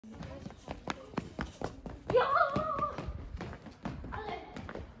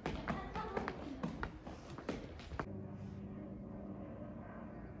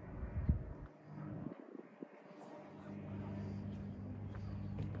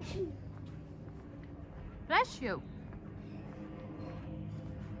Bless you.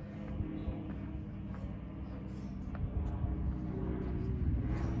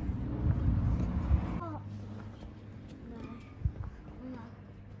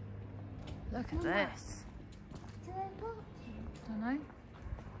 Look at this. Do I want to? Don't know.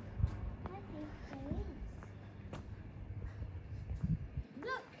 I think there is.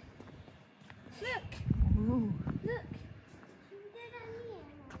 Look! Look! Ooh. Look! Should we go down here,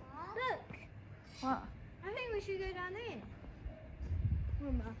 Mama? Look! What? I think we should go down here.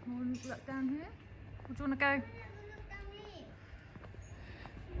 Mama, want to look down here? Or do you want to go? Look down here.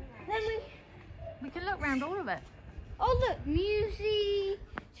 Then We can look round all of it. oh look, Museum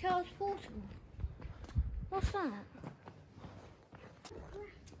Charles Portal. What's that?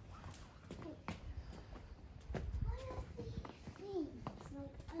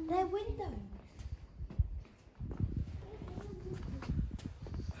 They're windows.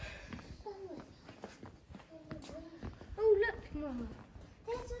 Oh look, Mama.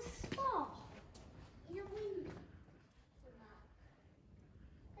 There's a star in a window.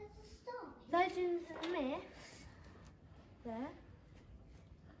 There's a star. Legends and myths. There.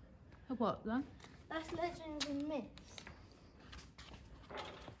 A what then? That's legends and myths.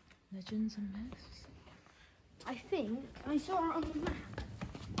 Legends and myths. I think I saw it on the map.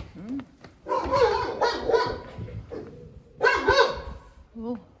 Hmm.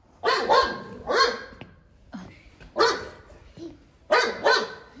 Oh.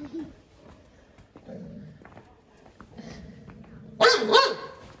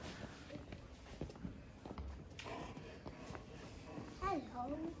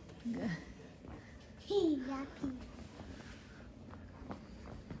 Hello. Yeah. Hey, Yappy.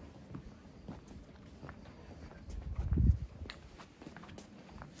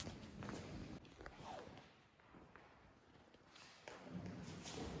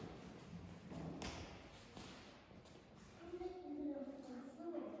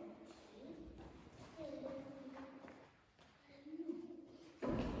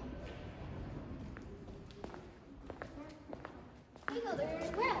 We got there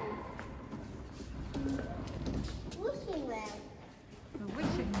as well. Wishing well. The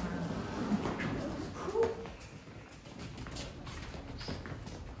wishing well.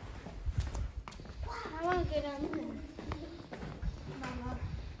 I want to go down there. Mama.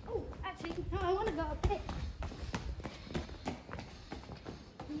 Oh, actually, no, I want to go up here.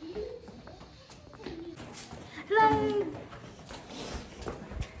 Hello.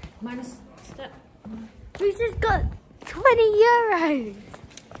 Minus step. We just got 20 euros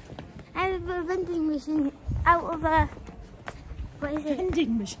out of a vending machine, out of a, what is it?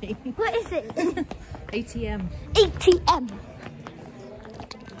 Vending machine. What is it? ATM. ATM.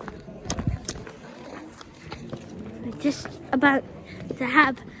 We're just about to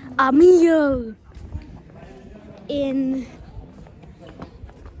have a meal in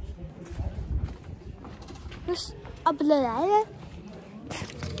just up there.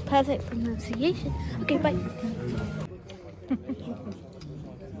 Perfect pronunciation. Okay, bye.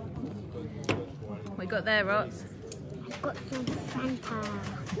 We got there, Rots. I've got some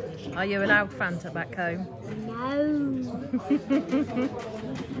Fanta. Are you allowed Fanta back home? No.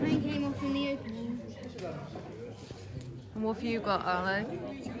 Mine came off in the opening. And what have you got, Arlo?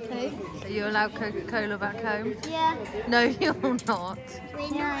 Who? Are you allowed Coca-Cola back home? Yeah. No, you're not. We're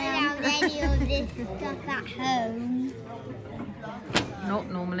not allowed any of this stuff at home. Not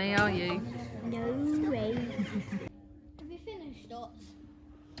normally, are you? No way. Have you finished, Dots?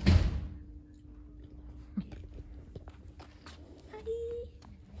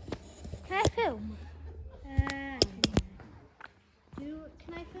 Can I film? Can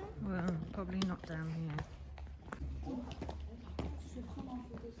I film? Well, probably not down here.